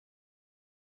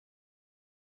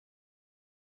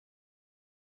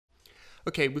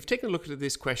Okay, we've taken a look at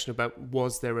this question about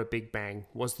was there a Big Bang?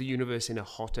 Was the universe in a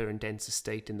hotter and denser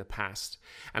state in the past?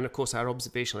 And of course, our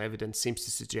observational evidence seems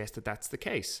to suggest that that's the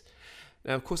case.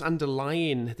 Now, of course,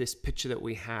 underlying this picture that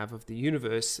we have of the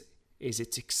universe is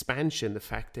its expansion, the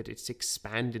fact that it's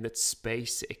expanding, that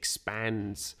space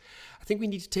expands. I think we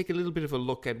need to take a little bit of a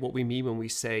look at what we mean when we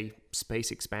say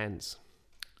space expands.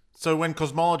 So when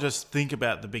cosmologists think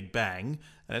about the Big Bang,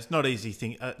 and it's not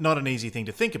an easy thing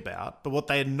to think about, but what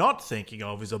they're not thinking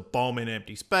of is a bomb in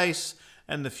empty space,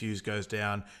 and the fuse goes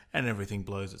down, and everything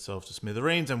blows itself to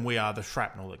smithereens, and we are the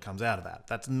shrapnel that comes out of that.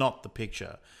 That's not the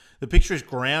picture. The picture is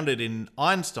grounded in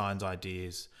Einstein's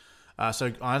ideas.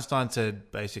 So Einstein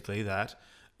said basically that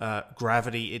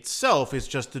gravity itself is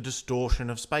just a distortion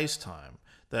of space-time.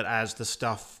 That as the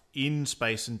stuff in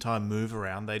space and time move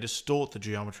around, they distort the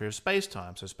geometry of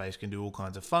space-time. So space can do all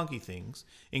kinds of funky things,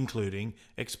 including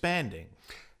expanding.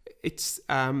 It's,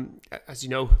 as you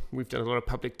know, we've done a lot of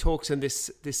public talks, and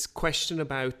this question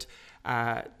about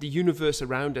the universe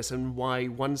around us and why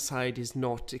one side is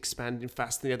not expanding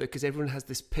faster than the other, because everyone has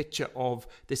this picture of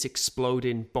this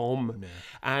exploding bomb. Yeah.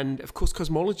 And of course,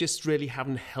 cosmologists really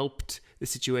haven't helped the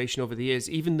situation over the years.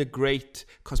 Even the great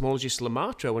cosmologist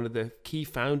Lemaitre, one of the key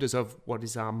founders of what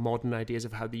is our modern ideas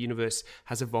of how the universe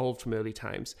has evolved from early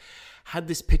times, had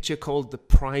this picture called the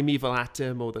primeval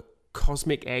atom, or the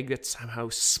cosmic egg that somehow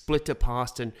split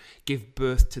apart and give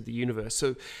birth to the universe.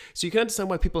 So you can understand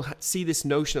why people see this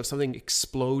notion of something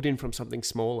exploding from something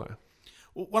smaller.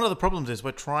 Well, one of the problems is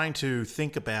we're trying to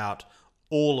think about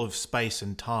all of space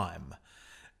and time.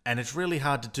 And it's really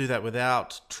hard to do that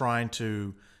without trying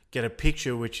to get a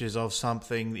picture which is of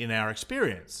something in our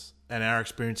experience. And our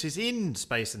experience is in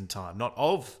space and time, not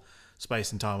of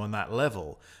space and time on that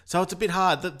level. So it's a bit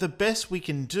hard. The best we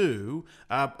can do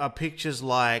are pictures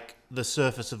like the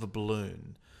surface of a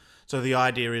balloon. So the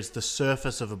idea is the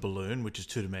surface of a balloon, which is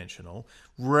two-dimensional,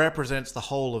 represents the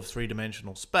whole of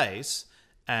three-dimensional space,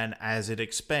 and as it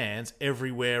expands,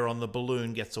 everywhere on the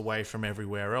balloon gets away from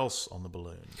everywhere else on the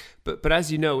balloon. But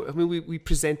as you know, I mean, we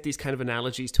present these kind of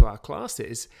analogies to our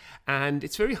classes, and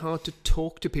it's very hard to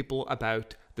talk to people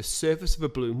about the surface of a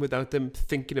balloon without them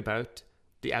thinking about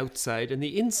the outside and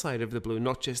the inside of the balloon,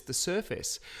 not just the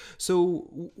surface.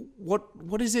 So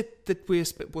what is it that we're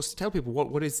supposed to tell people?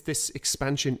 What is this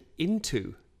expansion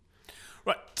into?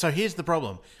 Right, so here's the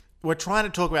problem. We're trying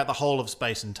to talk about the whole of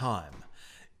space and time.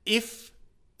 If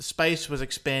space was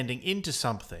expanding into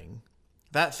something,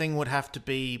 that thing would have to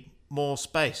be more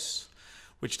space,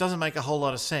 which doesn't make a whole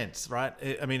lot of sense, right?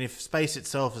 I mean, if space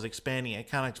itself is expanding, it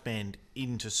can't expand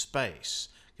into space,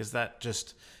 because that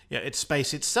just... Yeah, it's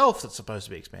space itself that's supposed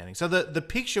to be expanding. So the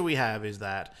picture we have is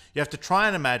that you have to try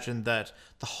and imagine that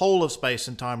the whole of space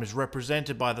and time is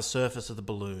represented by the surface of the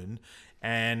balloon.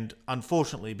 And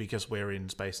unfortunately, because we're in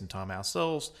space and time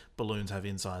ourselves, balloons have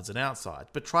insides and outsides.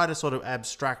 But try to sort of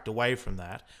abstract away from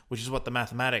that, which is what the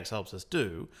mathematics helps us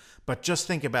do. But just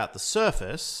think about the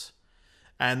surface,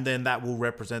 and then that will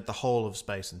represent the whole of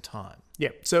space and time.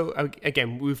 Yeah, so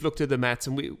again, we've looked at the maths,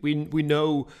 and we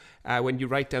know when you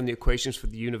write down the equations for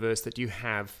the universe that you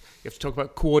have to talk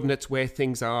about coordinates, where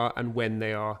things are and when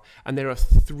they are. And there are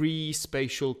 3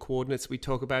 spatial coordinates we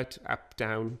talk about: up,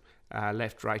 down,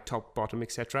 left, right, top, bottom,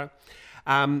 etc.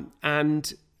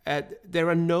 And there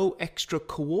are no extra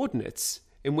coordinates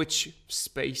in which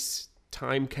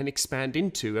space-time can expand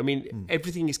into. I mean,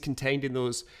 everything is contained in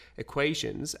those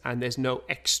equations, and there's no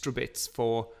extra bits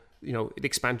for, the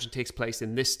expansion takes place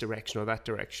in this direction or that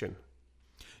direction.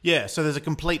 Yeah, so there's a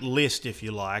complete list, if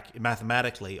you like,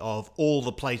 mathematically, of all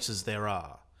the places there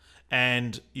are.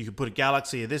 And you can put a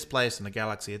galaxy at this place and a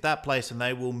galaxy at that place, and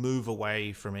they will move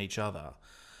away from each other.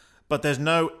 But there's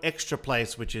no extra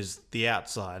place which is the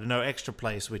outside, and no extra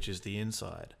place which is the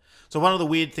inside. So one of the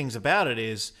weird things about it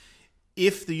is,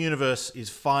 if the universe is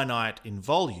finite in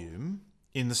volume,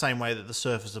 in the same way that the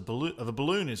surface of a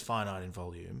balloon is finite in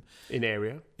volume... In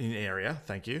area,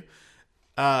 thank you.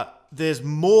 There's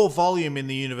more volume in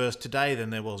the universe today than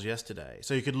there was yesterday.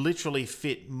 So you could literally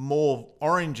fit more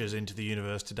oranges into the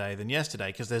universe today than yesterday,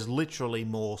 because there's literally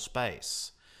more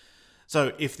space.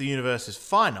 So if the universe is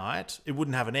finite, it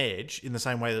wouldn't have an edge, in the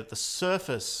same way that the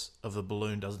surface of the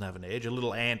balloon doesn't have an edge. A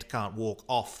little ant can't walk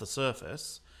off the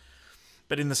surface.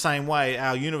 But in the same way,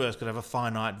 our universe could have a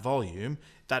finite volume.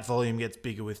 That volume gets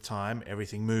bigger with time.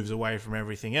 Everything moves away from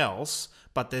everything else,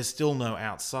 but there's still no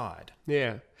outside.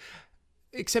 Yeah.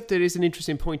 Except there is an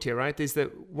interesting point here, right? Is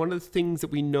that one of the things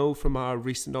that we know from our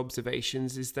recent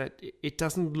observations is that it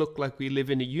doesn't look like we live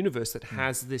in a universe that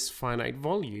has this finite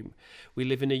volume. We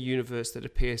live in a universe that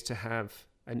appears to have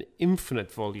an infinite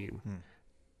volume.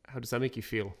 How does that make you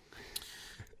feel?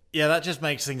 Yeah, that just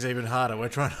makes things even harder. We're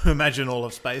trying to imagine all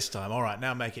of space-time. All right,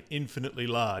 now make it infinitely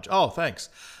large. Oh, thanks.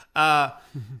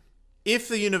 If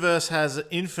the universe has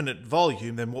infinite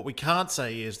volume, then what we can't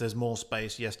say is there's more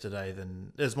space today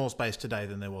than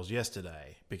there was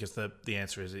yesterday, because the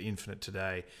answer is infinite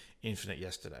today, infinite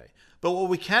yesterday. But what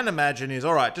we can imagine is,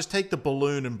 all right, just take the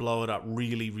balloon and blow it up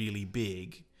really, really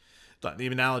big. Like the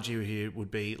analogy here would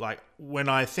be like, when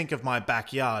I think of my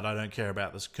backyard, I don't care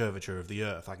about this curvature of the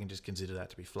Earth. I can just consider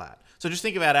that to be flat. So just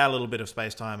think about our little bit of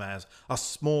space-time as a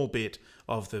small bit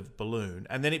of the balloon,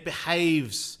 and then it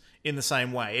behaves in the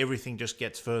same way. Everything just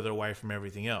gets further away from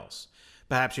everything else.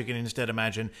 Perhaps you can instead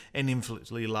imagine an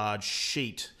infinitely large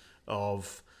sheet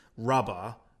of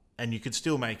rubber, and you could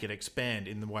still make it expand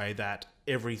in the way that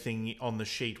everything on the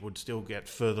sheet would still get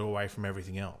further away from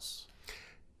everything else.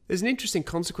 There's an interesting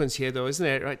consequence here, though, isn't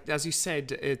it? Right? As you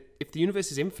said, if the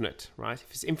universe is infinite, right? If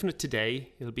it's infinite today,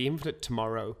 it'll be infinite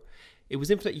tomorrow. It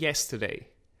was infinite yesterday,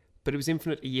 but it was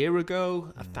infinite a year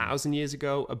ago, 1,000 years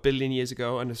ago, 1 billion years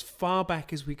ago, and as far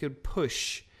back as we could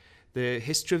push the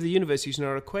history of the universe using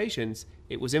our equations,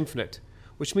 it was infinite,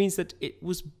 which means that it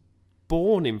was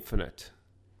born infinite.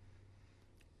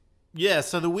 Yeah,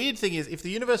 so the weird thing is, if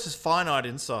the universe is finite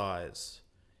in size,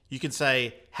 you can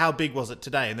say, how big was it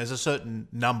today? And there's a certain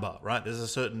number, right? There's a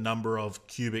certain number of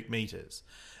cubic meters.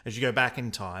 As you go back in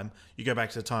time, you go back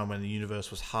to the time when the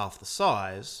universe was half the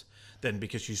size, then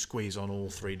because you squeeze on all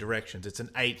three directions, it's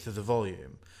 1/8 of the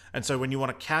volume. And so when you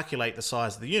want to calculate the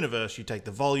size of the universe, you take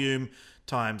the volume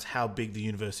times how big the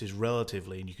universe is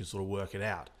relatively, and you can sort of work it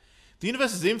out. The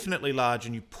universe is infinitely large,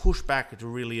 and you push back to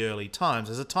really early times.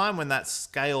 There's a time when that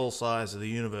scale size of the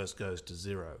universe goes to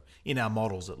zero, in our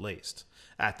models at least,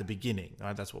 at the beginning.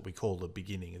 Right? That's what we call the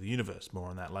beginning of the universe. More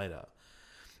on that later.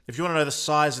 If you want to know the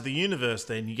size of the universe,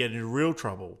 then you get into real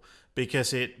trouble,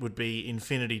 because it would be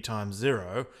infinity times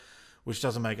zero, which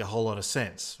doesn't make a whole lot of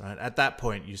sense. Right? At that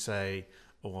point, you say,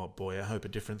 oh boy, I hope a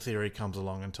different theory comes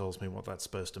along and tells me what that's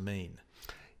supposed to mean.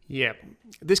 Yeah,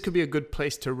 this could be a good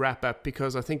place to wrap up,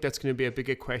 because I think that's going to be a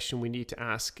bigger question we need to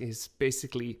ask, is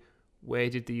basically, where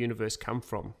did the universe come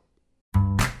from?